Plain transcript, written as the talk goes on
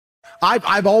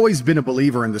I've always been a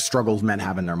believer in the struggles men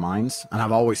have in their minds, and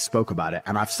I've always spoke about it,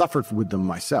 and I've suffered with them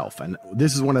myself. And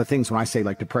this is one of the things when I say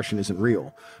like depression isn't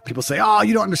real, people say, oh,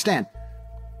 you don't understand.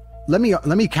 Let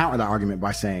me counter that argument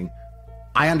by saying,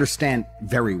 I understand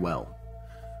very well.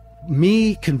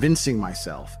 Me convincing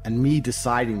myself and me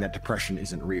deciding that depression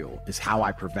isn't real is how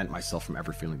I prevent myself from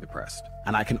ever feeling depressed.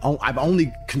 And I've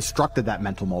only constructed that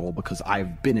mental model because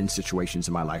I've been in situations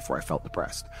in my life where I felt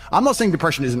depressed. I'm not saying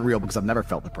depression isn't real because I've never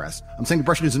felt depressed. I'm saying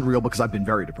depression isn't real because I've been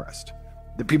very depressed.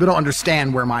 That people don't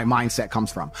understand where my mindset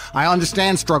comes from. I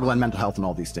understand struggle and mental health and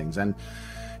all these things. And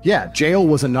yeah, jail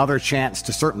was another chance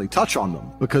to certainly touch on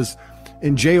them, because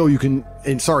in jail,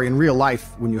 in real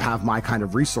life, when you have my kind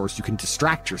of resource, you can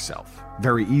distract yourself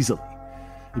very easily.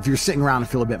 If you're sitting around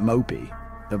and feel a bit mopey,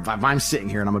 if I'm sitting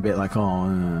here and I'm a bit like,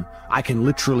 I can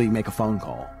literally make a phone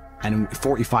call and in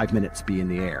 45 minutes be in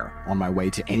the air on my way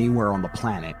to anywhere on the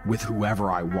planet with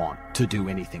whoever I want to do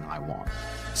anything I want.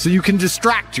 So you can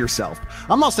distract yourself.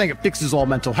 I'm not saying it fixes all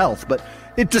mental health, but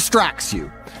it distracts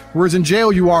you. Whereas in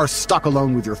jail, you are stuck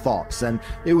alone with your thoughts. And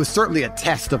it was certainly a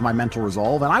test of my mental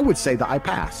resolve. And I would say that I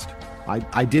passed.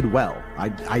 I did well.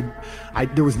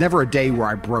 There was never a day where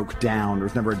I broke down. There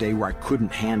was never a day where I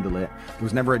couldn't handle it. There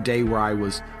was never a day where I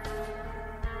was,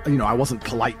 I wasn't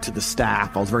polite to the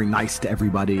staff. I was very nice to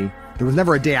everybody. There was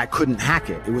never a day I couldn't hack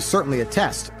it. It was certainly a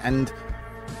test. And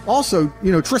also,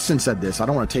 Tristan said this. I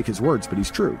don't want to take his words, but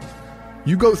he's true.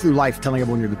 You go through life telling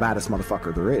everyone you're the baddest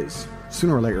motherfucker there is.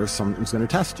 Sooner or later, someone's going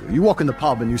to test you. You walk in the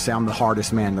pub and you say, I'm the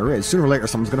hardest man there is. Sooner or later,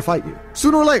 someone's going to fight you.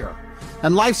 Sooner or later.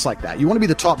 And life's like that. You want to be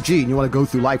the top G and you want to go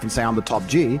through life and say, I'm the top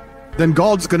G. Then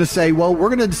God's going to say, well,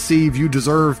 we're going to see if you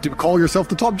deserve to call yourself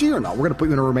the top G or not. We're going to put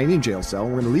you in a Romanian jail cell.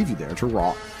 And we're going to leave you there to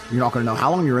rot. You're not going to know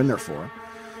how long you're in there for.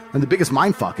 And the biggest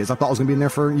mindfuck is I thought I was going to be in there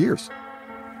for years.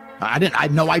 I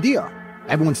had no idea.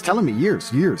 Everyone's telling me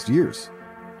years.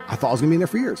 I thought I was going to be in there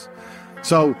for years.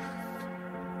 So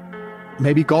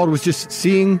maybe God was just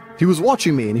seeing, he was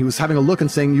watching me and he was having a look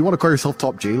and saying, you want to call yourself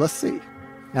top G? Let's see.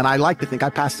 And I like to think I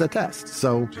passed that test.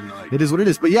 So it is what it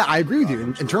is. But yeah, I agree with you.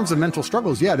 In terms of mental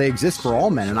struggles, yeah, they exist for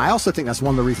all men. And I also think that's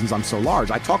one of the reasons I'm so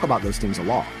large. I talk about those things a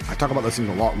lot. I talk about those things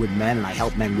a lot with men, and I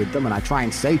help men with them. And I try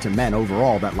and say to men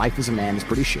overall that life as a man is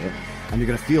pretty shit. And you're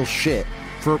going to feel shit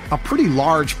for a pretty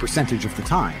large percentage of the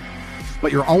time.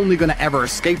 But you're only going to ever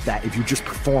escape that if you just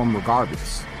perform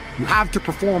regardless. You have to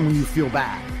perform when you feel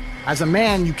bad. As a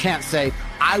man, you can't say,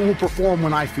 I will perform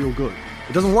when I feel good.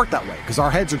 It doesn't work that way because our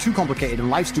heads are too complicated and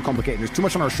life's too complicated. There's too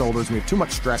much on our shoulders. And we have too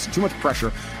much stress and too much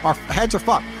pressure. Our heads are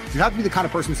fucked. You have to be the kind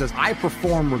of person who says, I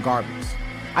perform regardless.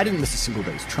 I didn't miss a single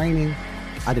day's training.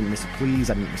 I didn't miss a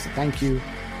please. I didn't miss a thank you.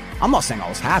 I'm not saying I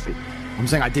was happy. I'm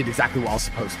saying I did exactly what I was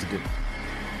supposed to do.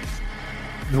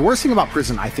 The worst thing about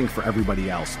prison, I think, for everybody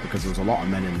else, because there's a lot of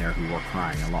men in there who were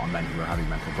crying, a lot of men who were having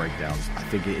mental breakdowns, I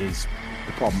think it is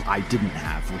the problem I didn't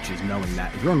have, which is knowing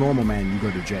that if you're a normal man, you go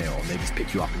to jail, and they just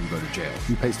pick you up and you go to jail.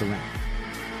 Who pays the rent?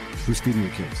 Who's feeding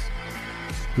your kids?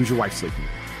 Who's your wife sleeping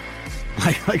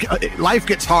with? Life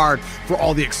gets hard for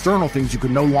all the external things you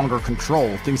could no longer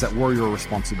control, things that were your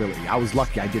responsibility. I was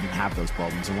lucky I didn't have those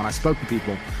problems, and when I spoke to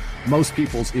people, most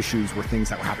people's issues were things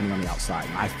that were happening on the outside,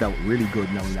 and I felt really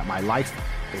good knowing that my life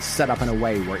is set up in a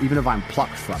way where even if I'm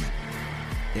plucked from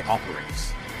it, it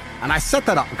operates. And I set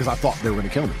that up because I thought they were going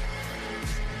to kill me.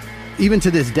 Even to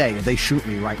this day, if they shoot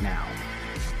me right now,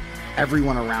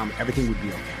 everyone around, everything would be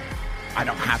okay. I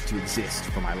don't have to exist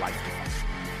for my life to function.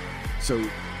 So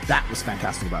that was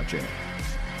fantastic about jail.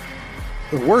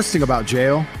 The worst thing about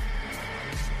jail,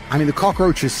 I mean, the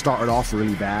cockroaches started off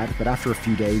really bad, but after a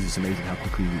few days, it's amazing how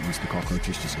quickly you get used to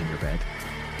cockroaches just in your bed.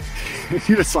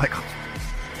 You're just like,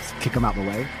 just kick them out the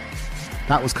way.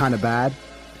 That was kind of bad.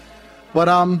 But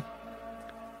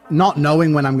not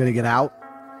knowing when I'm going to get out,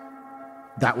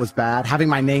 that was bad. Having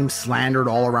my name slandered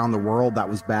all around the world, that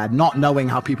was bad. Not knowing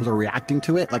how people are reacting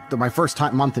to it. Like my first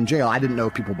month in jail, I didn't know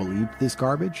if people believed this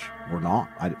garbage or not.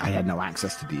 I had no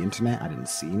access to the internet. I didn't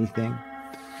see anything.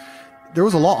 There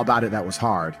was a lot about it that was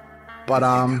hard. But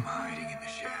I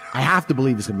have to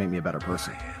believe it's going to make me a better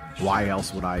person. Why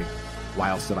else did I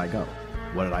go?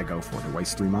 What did I go for? To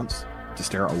waste 3 months? To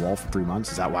stare at a wall for 3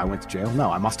 months? Is that why I went to jail? No,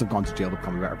 I must have gone to jail to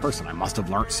become a better person. I must have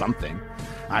learned something.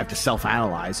 I have to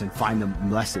self-analyze and find the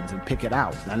lessons and pick it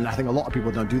out. And I think a lot of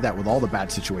people don't do that with all the bad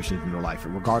situations in their life.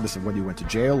 Regardless of whether you went to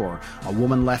jail or a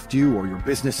woman left you or your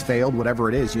business failed, whatever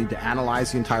it is, you need to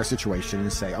analyze the entire situation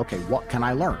and say, okay, what can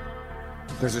I learn?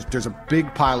 There's a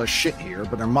big pile of shit here,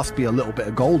 but there must be a little bit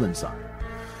of gold inside.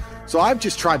 So I've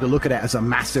just tried to look at it as a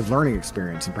massive learning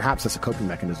experience, and perhaps that's a coping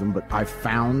mechanism, but I've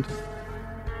found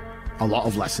a lot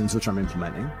of lessons which I'm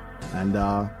implementing, and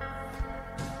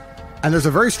there's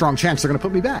a very strong chance they're going to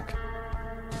put me back.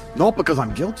 Not because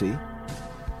I'm guilty,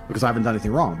 because I haven't done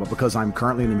anything wrong, but because I'm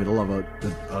currently in the middle of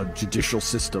a judicial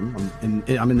system.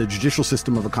 I'm in the judicial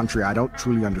system of a country. I don't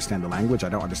truly understand the language. I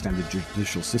don't understand the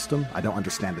judicial system. I don't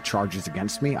understand the charges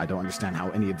against me. I don't understand how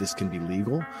any of this can be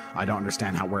legal. I don't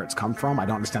understand where it's come from. I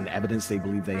don't understand the evidence they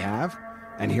believe they have.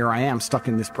 And here I am stuck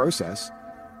in this process,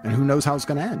 and who knows how it's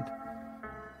going to end.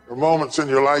 There are moments in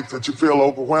your life that you feel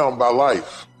overwhelmed by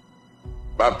life,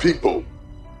 by people,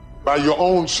 by your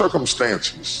own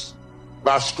circumstances,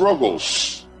 by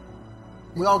struggles.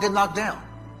 We all get knocked down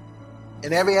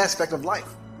in every aspect of life.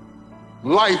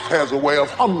 Life has a way of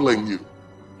humbling you.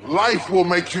 Life will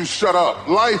make you shut up.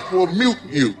 Life will mute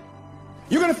you.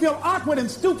 You're going to feel awkward and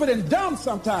stupid and dumb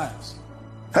sometimes.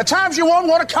 At times you won't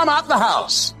want to come out the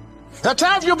house. At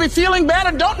times you'll be feeling bad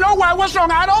and don't know why. What's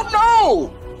wrong? I don't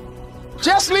know.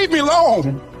 Just leave me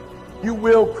alone. You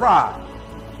will cry.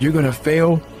 You're going to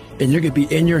fail, and you're going to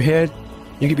be in your head.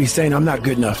 You're going to be saying, I'm not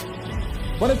good enough.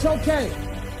 But it's okay.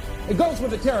 It goes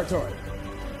with the territory.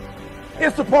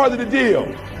 It's a part of the deal.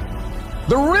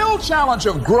 The real challenge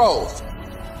of growth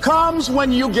comes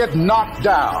when you get knocked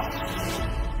down.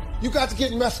 You got to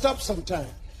get messed up sometime.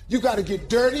 You got to get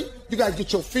dirty. You got to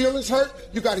get your feelings hurt.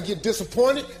 You got to get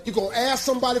disappointed. You're going to ask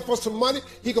somebody for some money.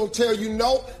 He going to tell you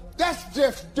no. That's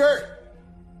just dirt.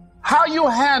 How you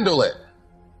handle it,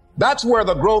 that's where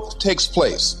the growth takes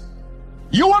place.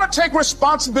 You want to take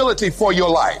responsibility for your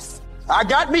life. I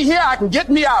got me here, I can get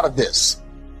me out of this.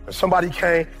 If somebody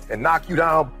came and knocked you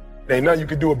down, there ain't nothing you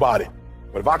can do about it.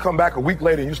 But if I come back a week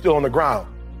later and you're still on the ground,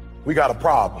 we got a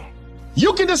problem.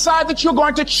 You can decide that you're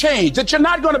going to change, that you're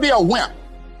not going to be a wimp.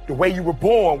 The way you were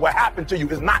born, what happened to you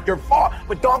is not your fault.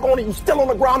 But doggone it, you still on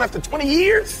the ground after 20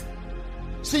 years?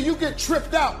 See, you get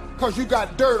tripped out because you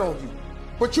got dirt on you.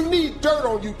 But you need dirt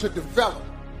on you to develop.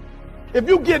 If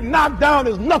you get knocked down,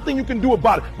 there's nothing you can do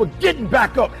about it. But getting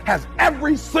back up has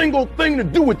every single thing to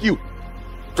do with you.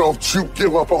 Don't you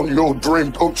give up on your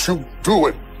dream. Don't you do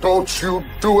it. Don't you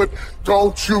do it.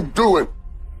 Don't you do it.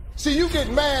 See, you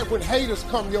get mad when haters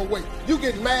come your way. You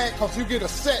get mad because you get a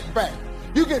setback.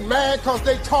 You get mad because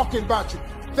they talking about you.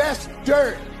 That's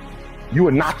dirt. You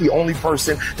are not the only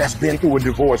person that's been through a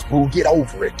divorce, boo. Get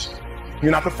over it.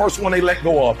 You're not the first one they let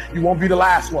go of. You won't be the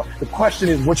last one. The question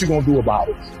is, what you gonna do about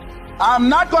it? I'm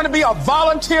not going to be a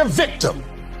volunteer victim.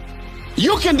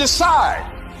 You can decide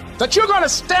that you're going to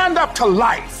stand up to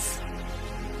life.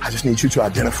 I just need you to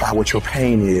identify what your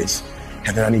pain is,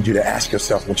 and then I need you to ask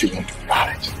yourself what you're going to do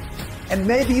about it. And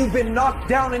maybe you've been knocked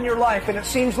down in your life, and it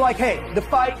seems like, hey, the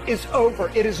fight is over.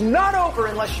 It is not over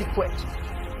unless you quit.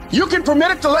 You can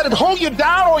permit it to let it hold you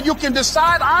down, or you can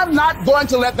decide, I'm not going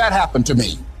to let that happen to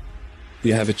me.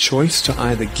 You have a choice to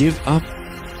either give up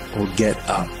or get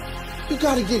up. You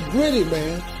got to get gritty,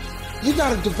 man. You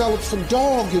got to develop some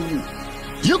dog in you.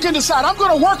 You can decide, I'm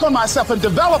going to work on myself and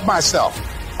develop myself.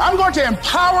 I'm going to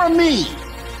empower me.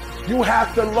 You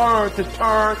have to learn to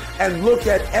turn and look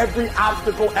at every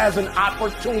obstacle as an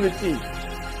opportunity.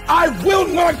 I will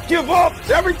not give up.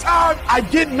 Every time I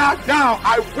get knocked down,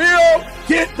 I will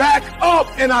get back up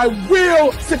and I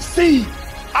will succeed.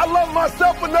 I love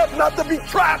myself enough not to be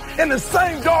trapped in the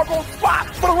same doggone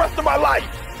spot for the rest of my life.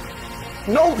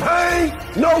 No pain,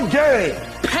 no gain.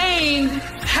 Pain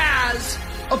has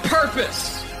a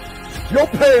purpose. Your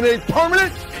pain ain't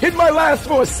permanent. It might last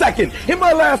for a second. It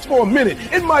might last for a minute.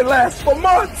 It might last for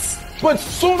months. But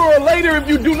sooner or later, if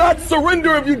you do not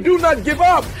surrender, if you do not give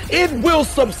up, it will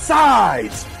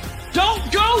subside.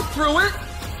 Don't go through it.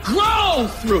 Grow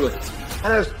through it.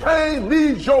 And as pain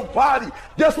leaves your body,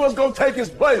 guess what's going to take its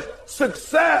place?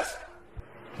 Success.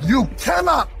 You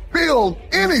cannot build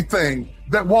anything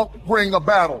that won't bring a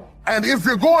battle. And if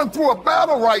you're going through a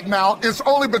battle right now, it's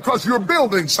only because you're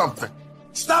building something.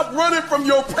 Stop running from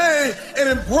your pain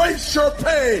and embrace your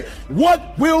pain.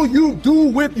 What will you do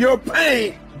with your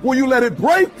pain? Will you let it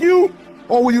break you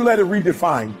or will you let it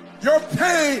redefine you? Your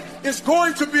pain is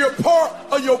going to be a part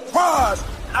of your prize.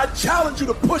 I challenge you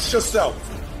to push yourself.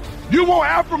 You want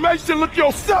affirmation? Look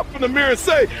yourself in the mirror and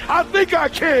say, I think I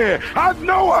can. I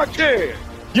know I can.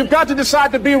 You've got to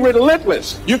decide to be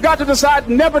relentless. You've got to decide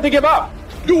never to give up.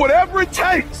 Do whatever it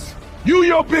takes. You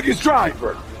your biggest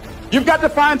driver. You've got to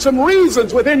find some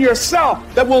reasons within yourself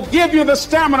that will give you the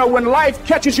stamina when life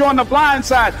catches you on the blind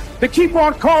side to keep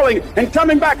on calling and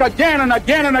coming back again and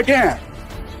again and again.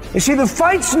 You see, the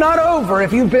fight's not over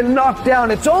if you've been knocked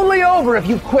down. It's only over if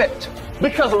you quit.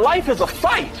 Because life is a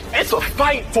fight. It's a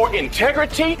fight for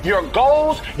integrity, your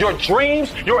goals, your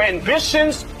dreams, your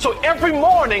ambitions. So every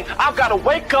morning, I've got to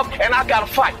wake up and I've got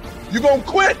to fight. You gonna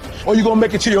quit or you gonna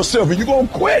make it to your silver? You gonna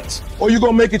quit or you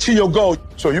gonna make it to your goal?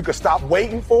 So you can stop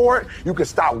waiting for it, you can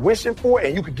stop wishing for it,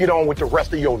 and you can get on with the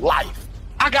rest of your life.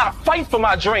 I gotta fight for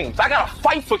my dreams. I gotta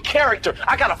fight for character.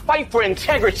 I gotta fight for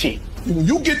integrity. When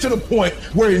you get to the point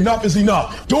where enough is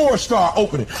enough, doors start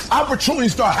opening,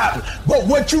 opportunities start happening. But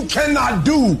what you cannot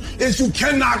do is you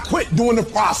cannot quit during the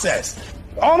process.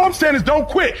 All I'm saying is don't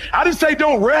quit. I didn't say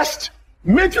don't rest.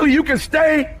 Mentally, you can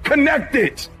stay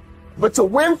connected. But to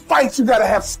win fights, you gotta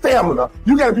have stamina.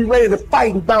 You gotta be ready to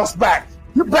fight and bounce back.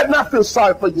 You better not feel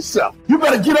sorry for yourself. You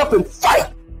better get up and fight.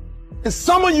 And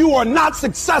some of you are not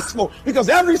successful because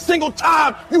every single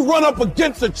time you run up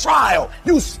against a trial,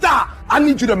 you stop. I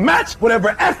need you to match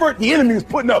whatever effort the enemy is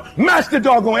putting up. Match the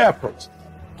doggone efforts.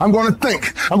 I'm going to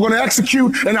think, I'm going to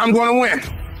execute, and I'm going to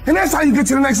win. And that's how you get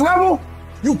to the next level.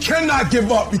 You cannot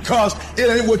give up because it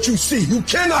ain't what you see. You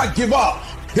cannot give up.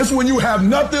 It's when you have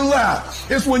nothing left.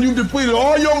 It's when you depleted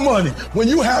all your money. When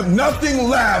you have nothing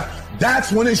left,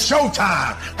 that's when it's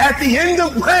showtime. At the end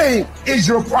of the game is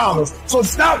your promise. So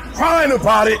stop crying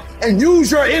about it and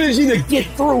use your energy to get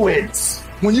through it.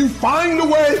 When you find a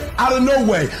way out of no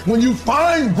way, when you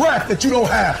find breath that you don't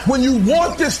have, when you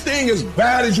want this thing as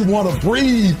bad as you want to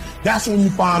breathe, that's when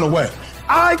you find a way.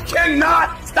 I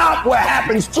cannot stop what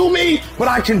happens to me, but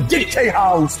I can dictate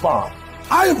how I respond.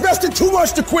 I invested too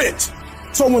much to quit.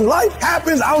 So when life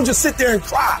happens, I don't just sit there and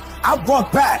cry. I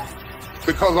buck back.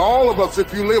 Because all of us,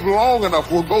 if you live long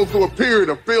enough, will go through a period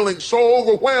of feeling so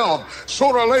overwhelmed.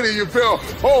 Sooner or later you feel,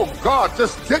 oh God,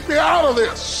 just get me out of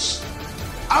this.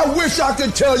 I wish I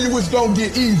could tell you it's gonna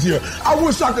get easier. I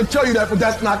wish I could tell you that, but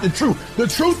that's not the truth. The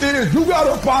truth is you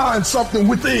gotta find something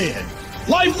within.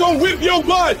 Life gonna whip your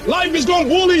butt. Life is gonna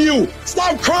bully you.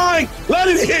 Stop crying. Let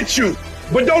it hit you,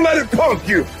 but don't let it punk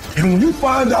you. And when you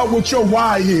find out what your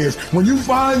why is, when you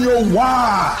find your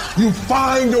why, you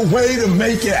find a way to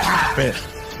make it happen.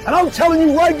 And I'm telling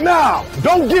you right now,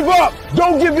 don't give up.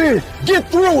 Don't give in. Get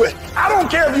through it. I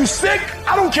don't care if you're sick.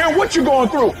 I don't care what you're going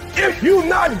through. If you're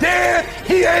not dead,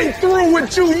 he ain't through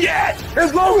with you yet.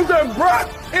 As long as there's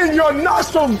breath in your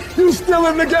nostrils, you still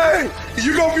in the game.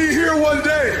 You're going to be here one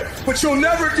day, but you'll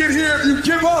never get here if you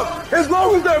give up. As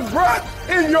long as there's breath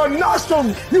in your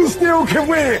nostrils, you still can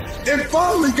win. And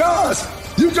finally, guys,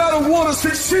 you got to want to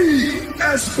succeed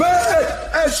as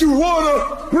bad as you want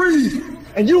to breathe.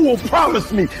 And you will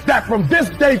promise me that from this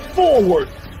day forward,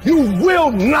 you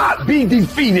will not be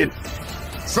defeated.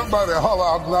 Somebody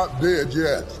holler, I'm not dead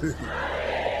yet.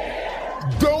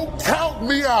 Don't count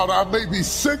me out. I may be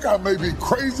sick, I may be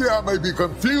crazy, I may be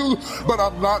confused, but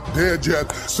I'm not dead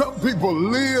yet. Some people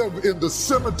live in the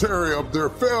cemetery of their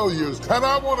failures. And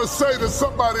I want to say to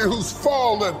somebody who's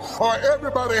fallen, or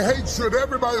everybody hates you, and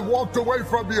everybody walked away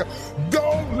from you,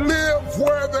 don't live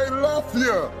where they left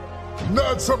you.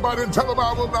 Nudge somebody and tell them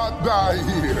I will not die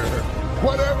here.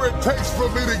 Whatever it takes for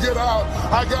me to get out,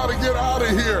 I gotta get out of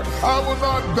here. I will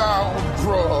not die on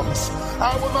drugs.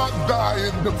 I will not die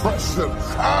in depression.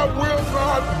 I will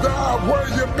not die where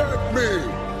you met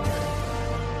me.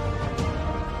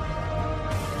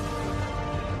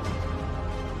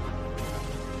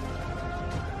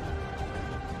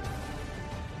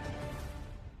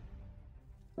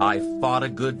 I fought a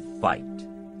good fight.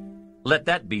 Let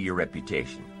that be your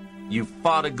reputation. You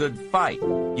fought a good fight.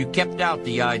 You kept out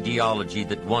the ideology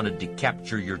that wanted to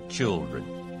capture your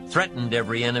children, threatened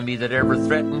every enemy that ever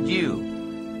threatened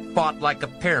you, fought like a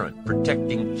parent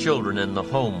protecting children in the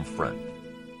home front.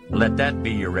 Let that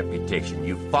be your reputation.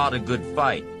 You fought a good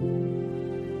fight.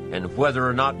 And whether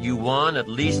or not you won, at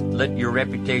least let your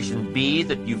reputation be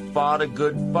that you fought a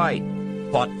good fight,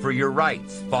 fought for your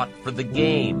rights, fought for the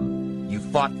game. You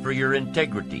fought for your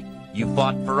integrity. You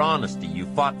fought for honesty. You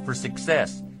fought for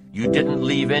success. You didn't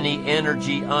leave any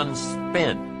energy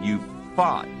unspent. You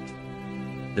fought.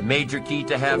 The major key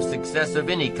to have success of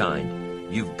any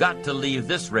kind, you've got to leave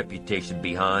this reputation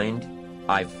behind.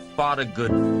 I fought a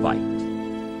good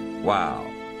fight. Wow.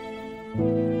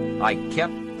 I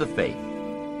kept the faith.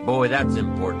 Boy, that's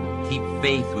important. Keep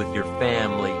faith with your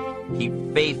family.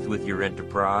 Keep faith with your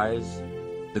enterprise.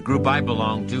 The group I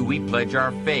belong to, we pledge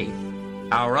our faith,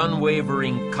 our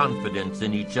unwavering confidence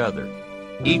in each other.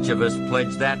 Each of us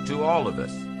pledge that to all of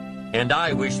us. And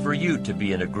I wish for you to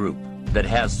be in a group that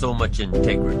has so much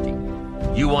integrity.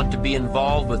 You want to be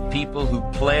involved with people who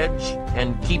pledge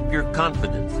and keep your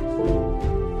confidence.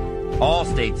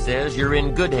 Allstate says you're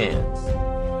in good hands.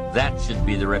 That should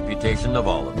be the reputation of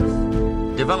all of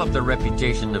us. Develop the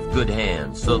reputation of good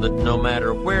hands so that no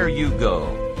matter where you go,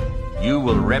 you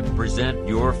will represent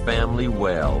your family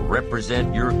well,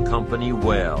 represent your company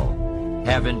well,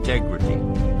 have integrity,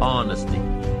 honesty.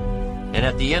 And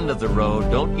at the end of the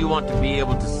road, don't you want to be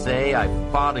able to say, I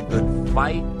fought a good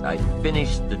fight, I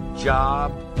finished the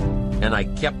job? And I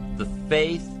kept the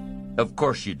faith? Of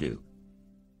course you do.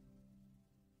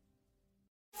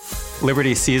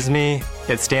 Liberty sees me,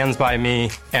 it stands by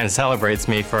me, and celebrates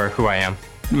me for who I am.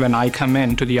 When I come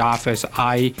into the office,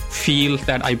 I feel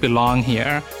that I belong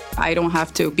here. I don't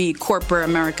have to be corporate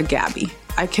America Gabby.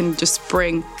 I can just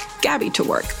bring Gabby to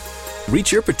work.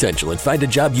 Reach your potential and find a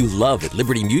job you love at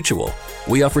Liberty Mutual.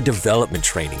 We offer development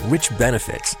training, rich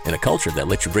benefits, and a culture that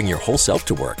lets you bring your whole self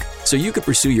to work, so you can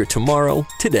pursue your tomorrow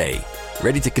today.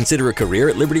 Ready to consider a career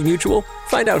at Liberty Mutual?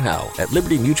 Find out how at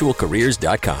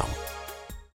libertymutualcareers.com.